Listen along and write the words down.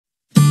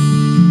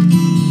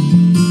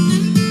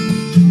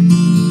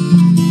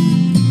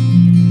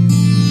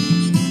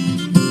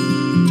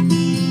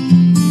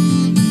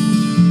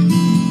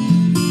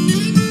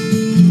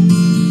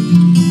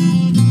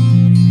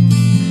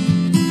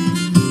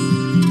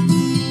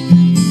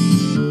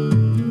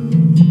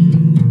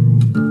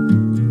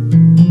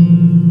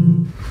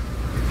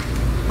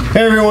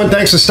Hey everyone,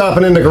 thanks for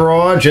stopping in the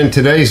garage, and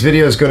today's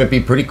video is going to be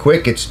pretty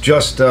quick. It's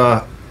just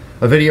a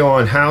video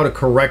on how to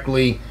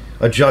correctly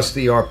adjust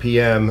the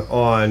RPM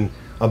on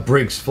a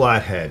Briggs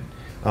flathead.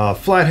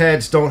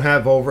 Flatheads don't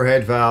have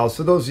overhead valves.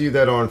 For those of you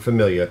that aren't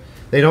familiar,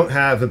 they don't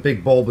have a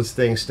big bulbous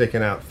thing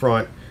sticking out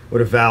front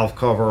with a valve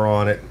cover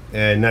on it,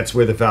 and that's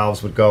where the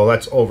valves would go.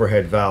 That's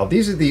overhead valve.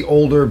 These are the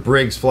older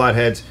Briggs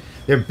flatheads.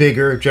 They're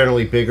bigger,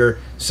 generally bigger,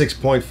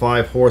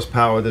 6.5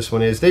 horsepower this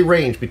one is. They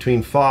range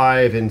between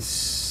 5 and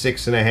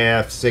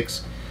 6.5,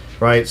 6,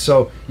 right?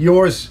 So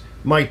yours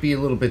might be a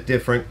little bit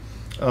different.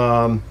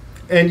 And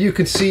you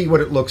can see what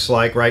it looks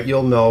like, right?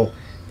 You'll know.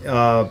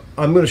 I'm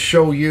going to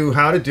show you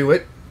how to do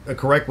it, a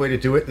correct way to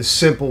do it, the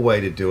simple way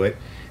to do it.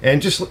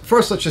 And just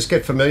first, let's just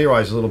get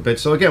familiarized a little bit.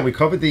 So again, we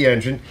covered the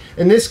engine.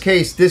 In this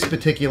case, this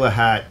particular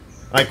hat,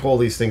 I call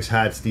these things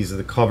hats. These are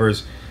the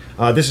covers.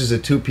 This is a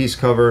two-piece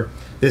cover.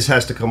 This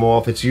has to come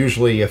off. It's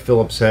usually a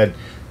Phillips head.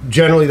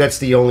 Generally, that's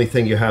the only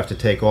thing you have to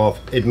take off.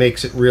 It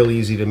makes it real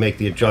easy to make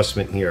the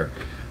adjustment here.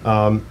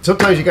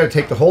 Sometimes you got to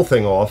take the whole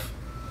thing off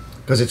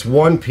because it's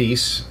one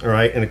piece, all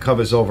right, and it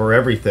covers over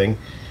everything.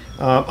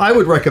 I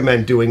would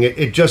recommend doing it.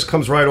 It just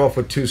comes right off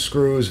with two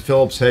screws.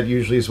 Phillips head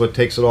usually is what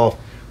takes it off.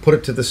 Put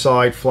it to the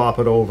side, flop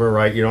it over,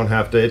 right? You don't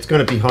have to. It's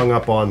going to be hung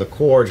up on the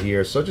cord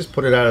here, so just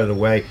put it out of the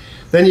way.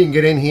 Then you can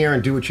get in here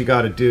and do what you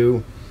got to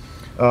do.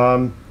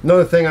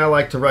 Another thing I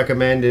like to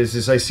recommend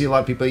is I see a lot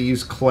of people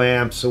use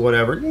clamps or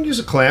whatever. You can use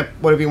a clamp,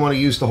 whatever you want to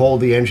use to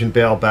hold the engine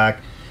bail back.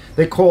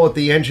 They call it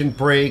the engine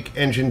brake,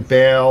 engine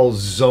bail,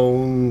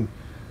 zone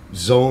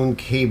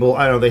cable.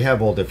 I don't know, they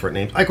have all different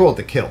names. I call it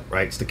the kill,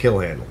 right? It's the kill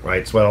handle,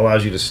 right? It's what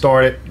allows you to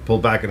start it. You pull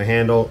back on the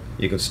handle,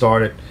 you can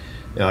start it.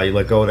 You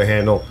let go of the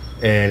handle,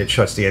 and it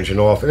shuts the engine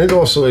off. And it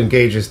also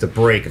engages the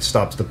brake. It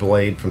stops the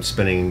blade from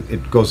spinning.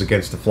 It goes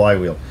against the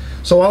flywheel.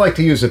 So I like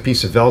to use a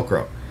piece of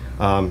Velcro.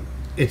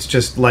 It's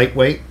just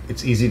lightweight,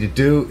 it's easy to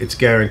do, it's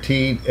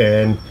guaranteed,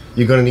 and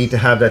you're going to need to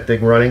have that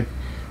thing running.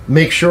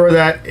 Make sure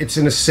that it's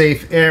in a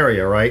safe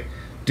area, right?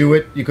 Do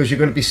it because you're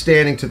going to be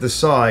standing to the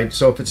side.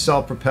 So if it's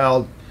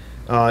self-propelled,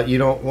 you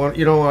don't want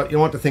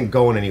the thing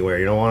going anywhere.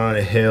 You don't want it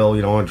on a hill.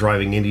 You don't want it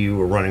driving into you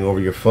or running over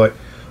your foot.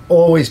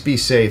 Always be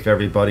safe,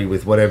 everybody,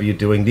 with whatever you're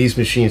doing. These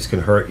machines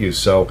can hurt you,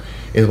 so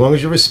as long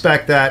as you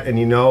respect that and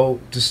you know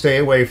to stay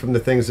away from the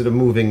things that are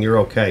moving, you're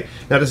okay.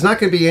 Now, there's not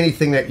going to be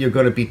anything that you're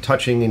going to be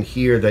touching in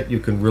here that you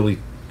can really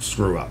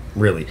screw up,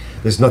 really.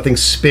 There's nothing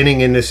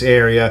spinning in this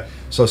area,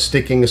 so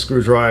sticking a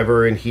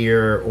screwdriver in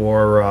here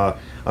or a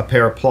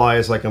pair of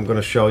pliers like I'm going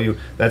to show you,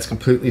 that's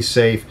completely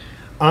safe.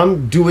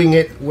 I'm doing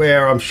it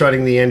where I'm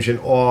shutting the engine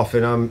off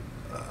and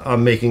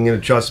I'm making an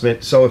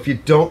adjustment. So if you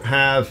don't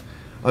have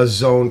a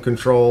zone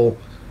control,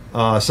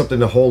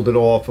 something to hold it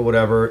off or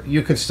whatever,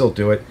 you can still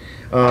do it.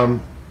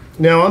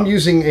 Now I'm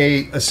using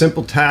a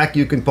simple tack.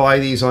 You can buy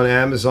these on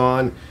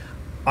Amazon.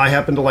 I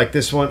happen to like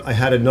this one. I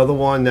had another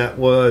one that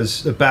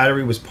was, the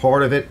battery was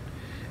part of it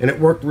and it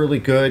worked really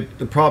good.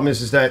 The problem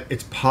is that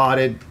it's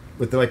potted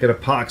with like an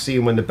epoxy,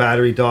 and when the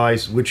battery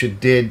dies, which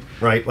it did,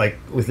 right, like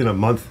within a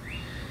month,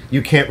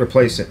 you can't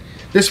replace it.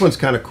 This one's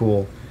kind of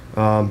cool.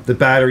 The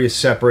battery is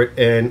separate,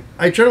 and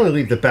I generally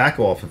leave the back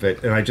off of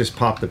it and I just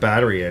pop the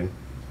battery in,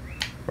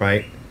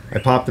 right? I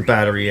pop the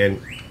battery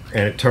in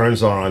and it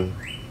turns on,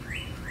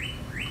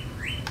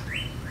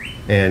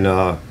 and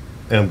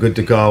I'm good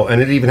to go.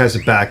 And it even has a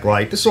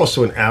backlight. This is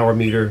also an hour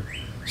meter,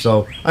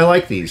 so I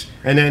like these.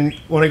 And then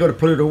when I go to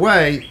put it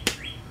away,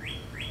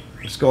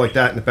 just go like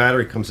that and the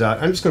battery comes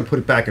out. I'm just going to put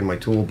it back in my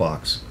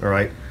toolbox, all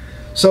right?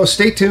 So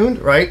stay tuned,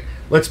 right?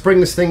 Let's bring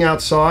this thing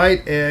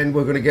outside and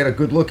we're going to get a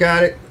good look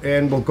at it,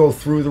 and we'll go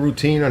through the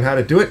routine on how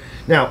to do it.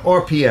 Now,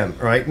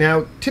 RPM, right?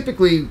 Now,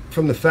 typically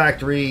from the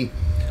factory,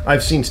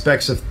 I've seen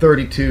specs of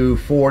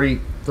 3240,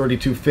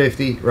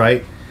 3250,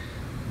 right?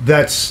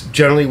 That's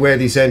generally where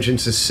these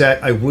engines are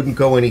set. I wouldn't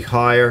go any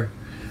higher.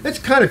 That's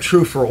kind of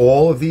true for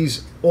all of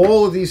these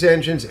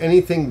engines.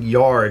 Anything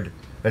yard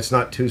that's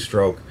not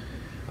two-stroke,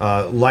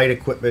 light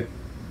equipment,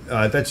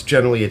 that's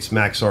generally its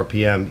max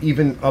RPM.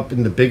 Even up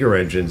in the bigger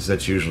engines,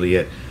 that's usually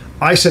it.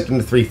 I set them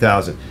to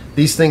 3,000.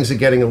 These things are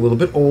getting a little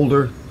bit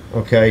older,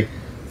 okay?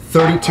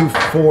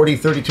 3240,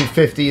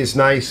 3250 is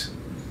nice.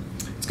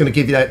 It's going to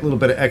give you that little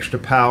bit of extra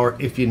power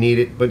if you need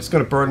it, but it's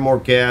going to burn more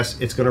gas.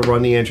 It's going to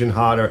run the engine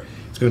hotter.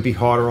 It's going to be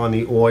harder on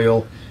the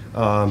oil.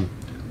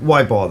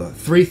 Why bother?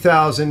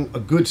 3,000,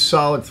 a good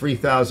solid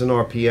 3,000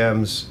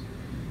 RPMs,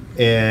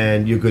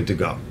 and you're good to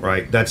go,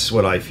 right? That's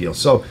what I feel.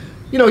 So,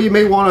 you know, you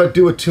may want to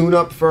do a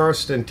tune-up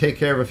first and take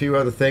care of a few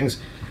other things.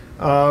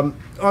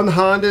 On the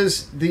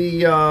Hondas,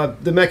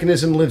 the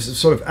mechanism lives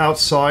sort of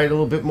outside a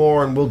little bit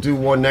more, and we'll do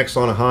one next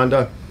on a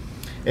Honda.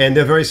 And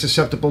they're very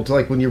susceptible to,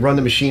 like, when you run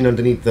the machine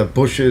underneath the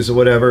bushes or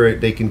whatever,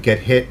 they can get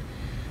hit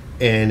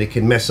and it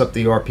can mess up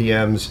the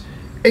RPMs.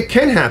 It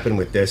can happen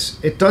with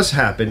this. It does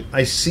happen.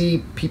 I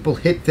see people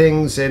hit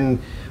things and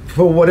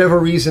for whatever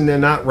reason they're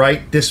not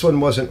right. This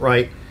one wasn't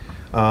right.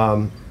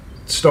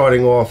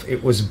 Starting off,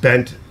 it was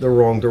bent the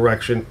wrong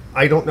direction.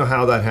 I don't know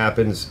how that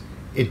happens.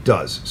 It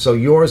does. So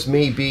yours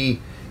may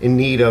be in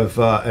need of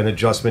an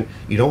adjustment.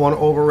 You don't want to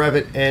over rev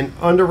it, and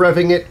under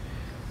revving it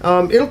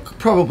It'll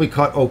probably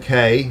cut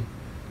okay.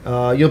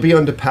 You'll be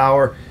under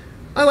power.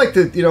 I like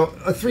to, you know,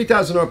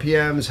 3,000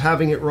 RPMs,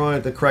 having it run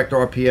at the correct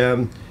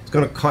RPM, it's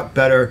going to cut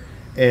better,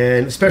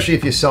 and especially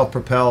if you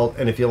self-propel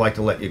and if you like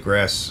to let your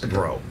grass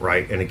grow,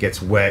 right, and it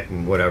gets wet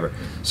and whatever.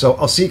 So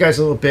I'll see you guys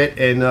in a little bit,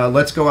 and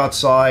let's go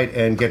outside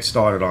and get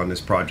started on this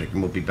project,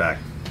 and we'll be back.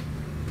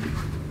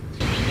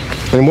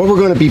 And what we're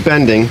going to be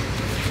bending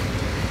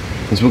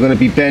is we're going to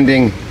be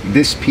bending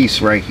this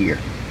piece right here.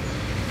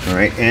 All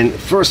right, and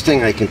first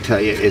thing I can tell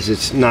you is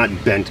it's not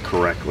bent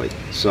correctly.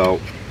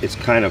 So it's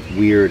kind of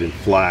weird and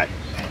flat.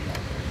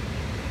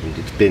 And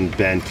it's been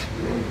bent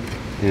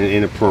in an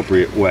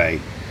inappropriate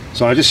way.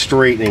 So I'm just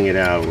straightening it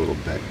out a little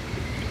bit.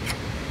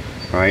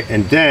 All right,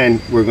 and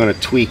then we're going to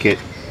tweak it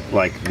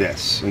like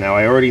this. Now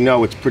I already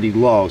know it's pretty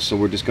low, so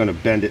we're just going to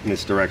bend it in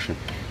this direction.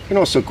 You can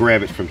also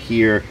grab it from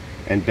here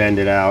and bend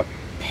it out,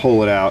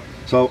 pull it out.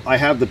 So I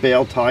have the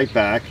bale tied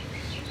back,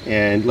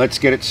 and let's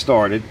get it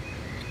started.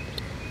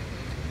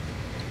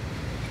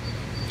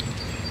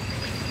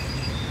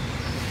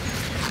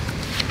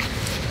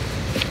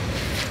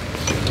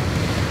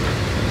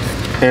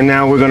 And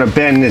now we're going to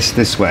bend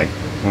this way,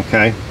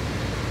 okay?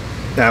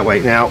 That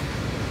way. Now,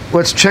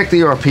 let's check the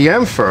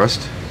RPM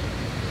first.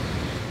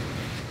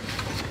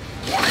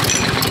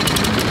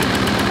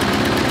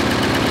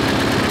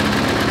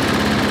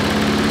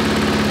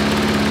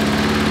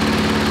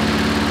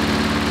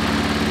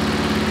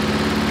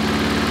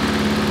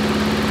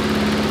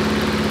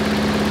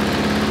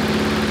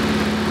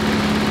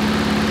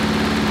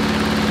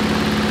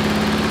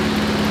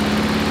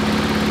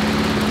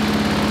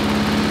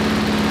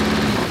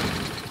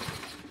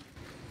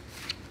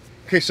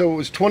 Okay, so it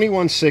was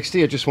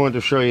 2160. I just wanted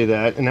to show you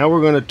that. And now we're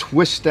going to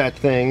twist that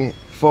thing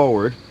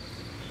forward.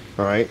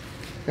 All right.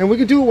 And we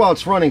can do it while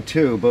it's running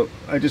too, but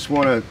I just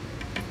want to,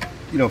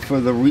 you know,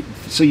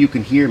 so you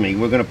can hear me.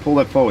 We're going to pull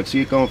that forward. See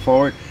it going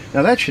forward?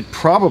 Now that should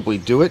probably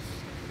do it.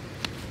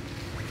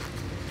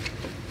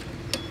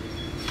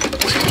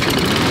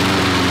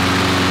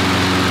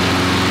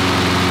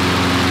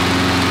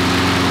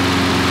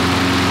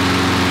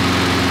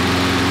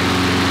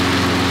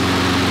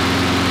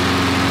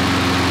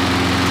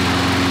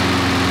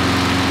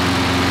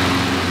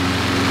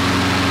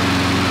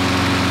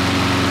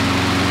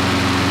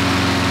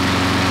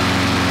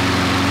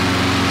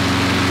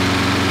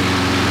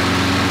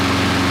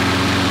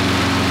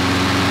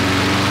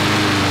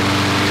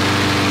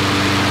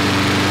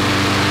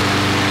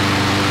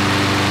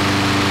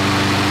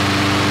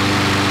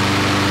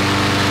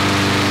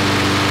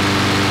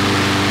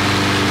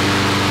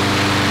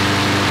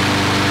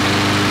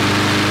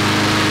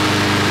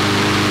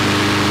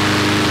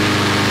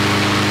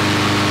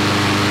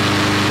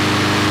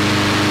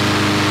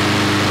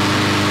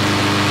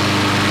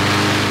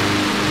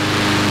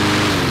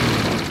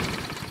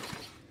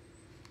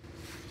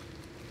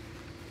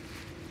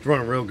 It's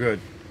running real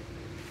good.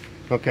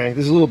 Okay,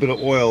 there's a little bit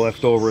of oil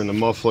left over in the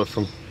muffler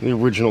from the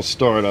original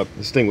startup.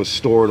 This thing was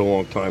stored a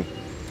long time.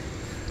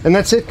 And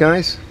that's it,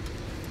 guys.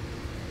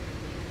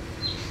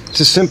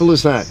 It's as simple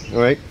as that, all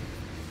right?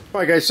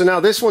 All right, guys, so now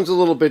this one's a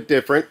little bit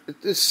different.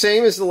 It's the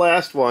same as the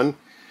last one,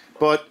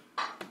 but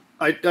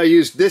I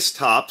used this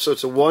top, so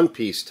it's a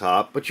one-piece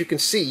top, but you can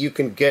see you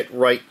can get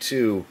right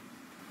to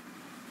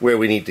where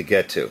we need to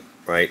get to,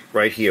 right?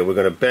 Right here, we're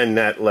going to bend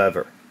that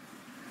lever.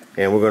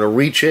 And we're going to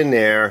reach in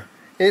there.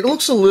 It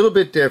looks a little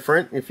bit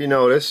different, if you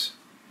notice.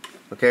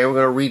 Okay, we're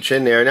going to reach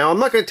in there. Now, I'm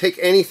not going to take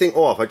anything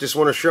off. I just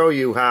want to show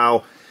you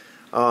how,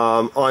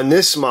 on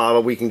this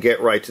model, we can get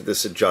right to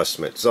this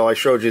adjustment. So I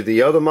showed you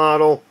the other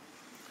model.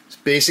 It's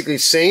basically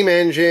same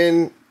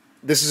engine.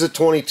 This is a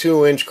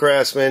 22-inch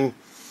Craftsman,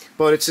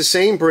 but it's the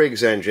same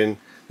Briggs engine.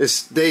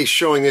 They're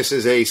showing this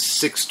as a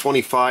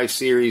 625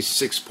 series,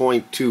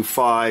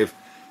 6.25,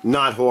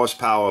 not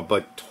horsepower,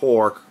 but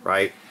torque,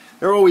 right?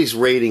 They're always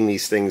rating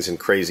these things in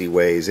crazy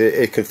ways.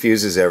 It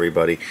confuses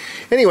everybody.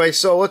 Anyway,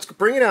 so let's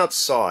bring it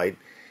outside,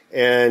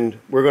 and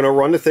we're going to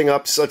run the thing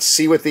up. So let's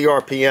see what the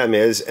RPM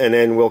is, and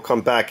then we'll come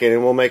back in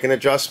and we'll make an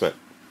adjustment.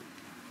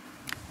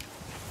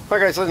 All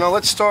right, guys, now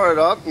let's start it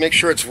up. Make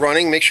sure it's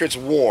running. Make sure it's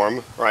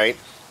warm, right?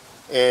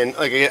 And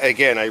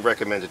again, I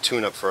recommend a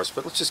tune-up first,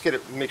 but let's just get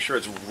it. Make sure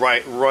it's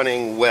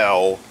running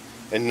well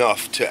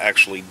enough to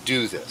actually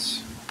do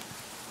this.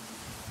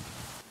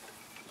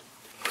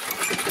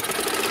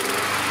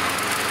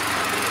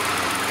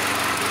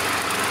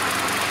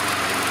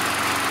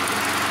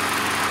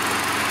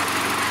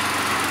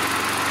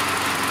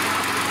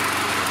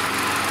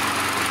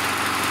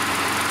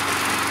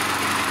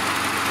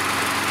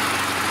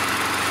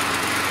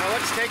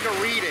 Take a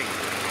reading.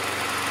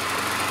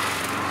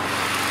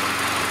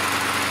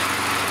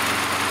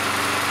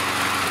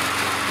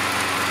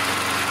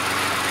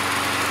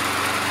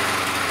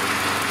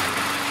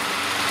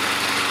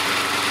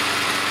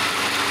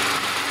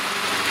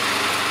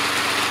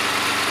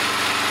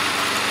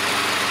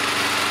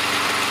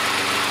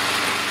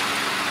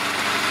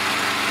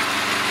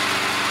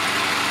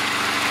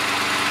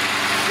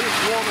 It's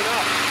warming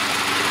up.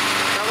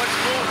 Now let's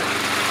move it.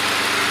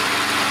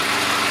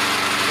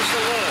 Just a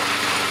little.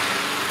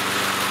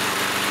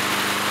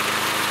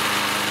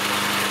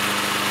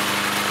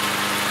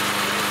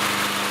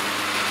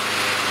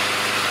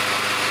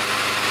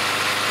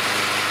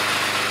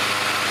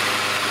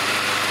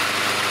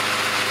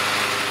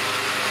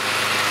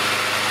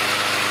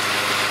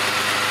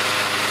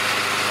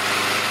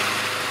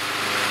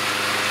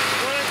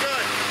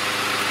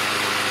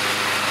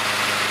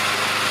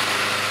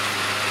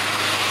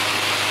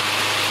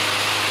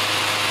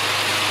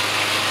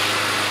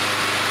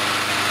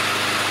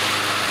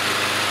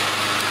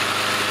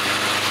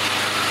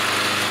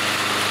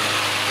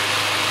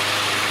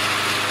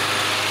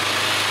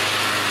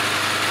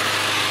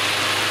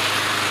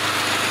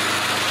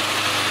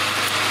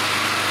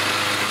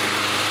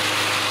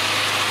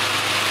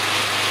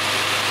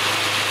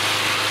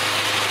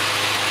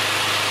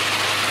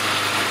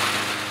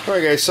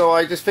 Alright guys, so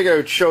I just figured I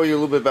would show you a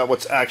little bit about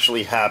what's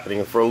actually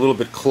happening for a little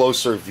bit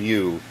closer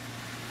view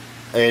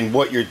and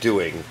what you're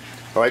doing.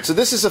 Alright, so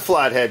this is a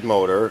flathead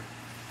motor,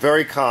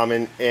 very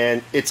common,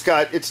 and it's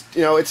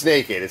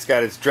naked. It's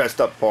got its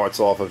dressed up parts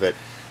off of it.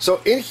 So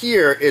in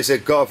here is a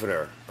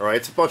governor. Alright,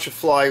 it's a bunch of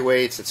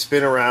flyweights that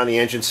spin around, the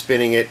engine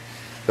spinning it.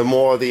 The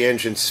more the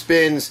engine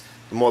spins,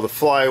 the more the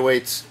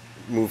flyweights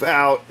move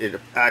out. It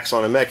acts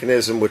on a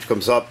mechanism which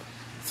comes up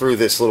through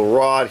this little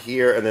rod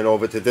here and then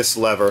over to this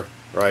lever,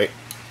 right?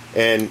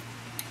 And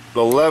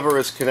the lever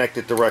is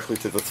connected directly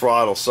to the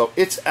throttle, so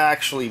it's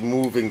actually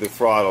moving the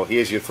throttle.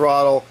 Here's your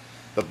throttle.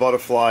 The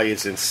butterfly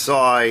is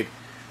inside.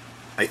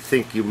 I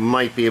think you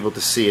might be able to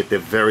see it. They're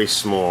very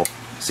small.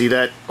 See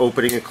that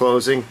opening and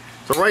closing?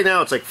 So right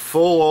now it's like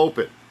full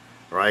open,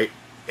 right?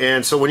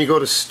 And so when you go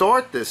to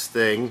start this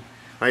thing,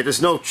 right,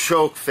 there's no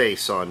choke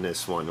face on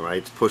this one, right?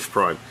 It's push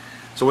prime.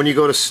 So when you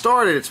go to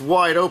start it, it's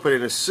wide open,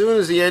 and as soon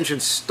as the engine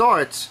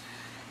starts,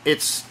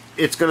 it's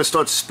going to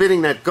start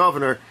spinning that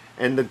governor,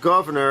 and the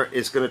governor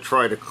is going to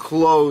try to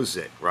close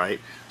it, right?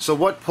 So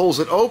what pulls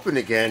it open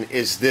again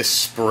is this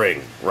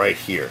spring right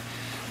here,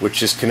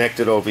 which is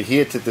connected over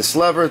here to this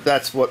lever.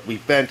 That's what we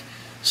bent.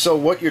 So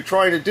what you're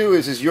trying to do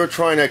is you're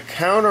trying to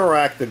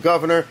counteract the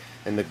governor,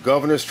 and the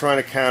governor's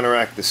trying to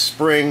counteract the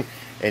spring,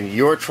 and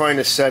you're trying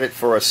to set it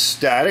for a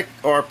static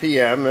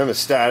RPM. Remember,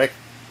 static,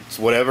 it's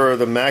whatever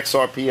the max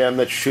RPM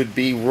that should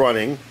be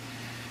running.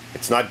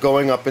 It's not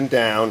going up and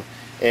down,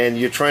 and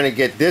you're trying to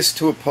get this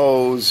to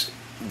oppose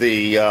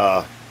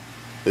the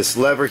this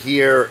lever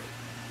here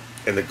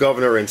and the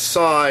governor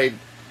inside,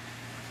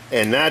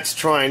 and that's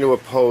trying to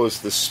oppose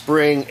the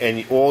spring,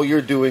 and all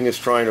you're doing is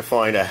trying to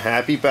find a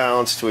happy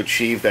balance to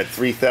achieve that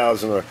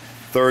 3,000 or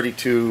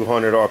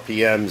 3,200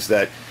 RPMs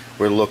that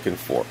we're looking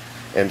for.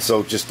 And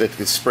so just that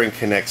the spring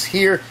connects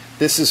here.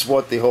 This is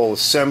what the whole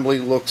assembly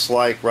looks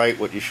like, right?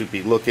 What you should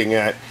be looking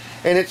at.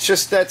 And it's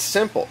just that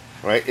simple,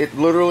 right? It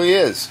literally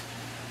is.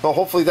 So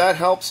hopefully that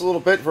helps a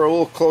little bit for a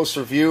little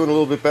closer view and a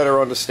little bit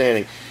better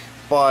understanding.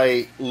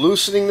 By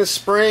loosening the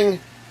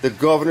spring, the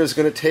governor is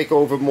going to take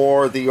over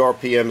more, the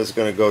RPM is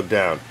going to go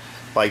down.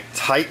 By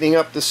tightening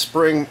up the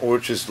spring,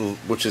 which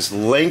is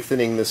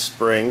lengthening the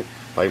spring,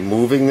 by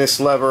moving this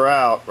lever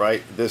out,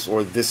 right,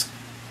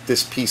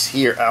 this piece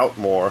here out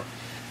more,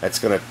 that's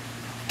going to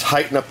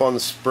tighten up on the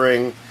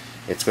spring.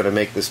 It's going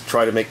to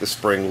try to make the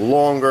spring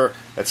longer.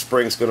 That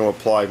spring's going to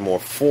apply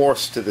more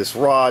force to this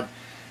rod.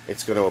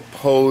 It's going to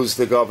oppose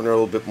the governor a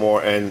little bit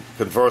more, and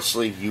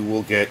conversely, you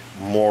will get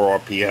more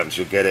RPMs.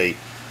 You'll get a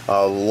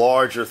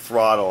larger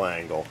throttle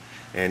angle,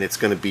 and it's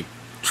going to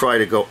try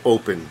to go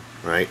open,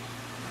 right?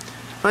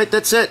 All right,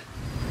 that's it.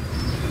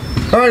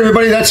 All right,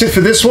 everybody, that's it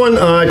for this one.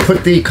 I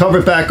put the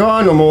cover back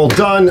on. I'm all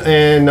done,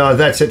 and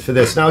that's it for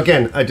this. Now,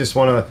 again, I just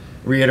want to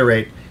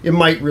reiterate, you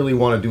might really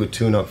want to do a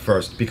tune-up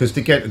first, because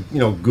to get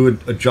good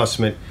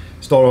adjustment,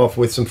 start off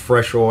with some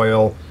fresh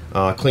oil.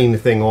 Clean the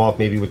thing off,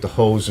 maybe with the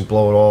hose, and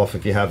blow it off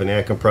if you have an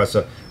air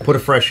compressor. Put a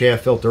fresh air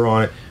filter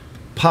on it.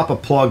 Pop a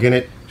plug in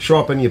it.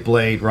 Sharpen your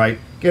blade, right?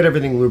 Get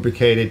everything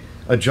lubricated.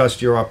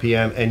 Adjust your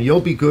RPM, and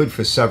you'll be good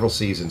for several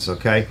seasons,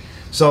 okay?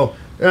 So,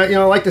 I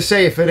like to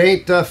say, if it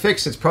ain't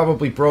fixed, it's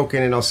probably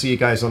broken, and I'll see you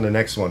guys on the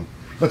next one.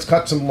 Let's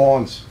cut some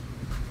lawns.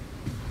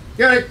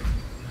 Get it?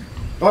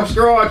 Watch the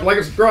garage. Like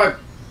and subscribe.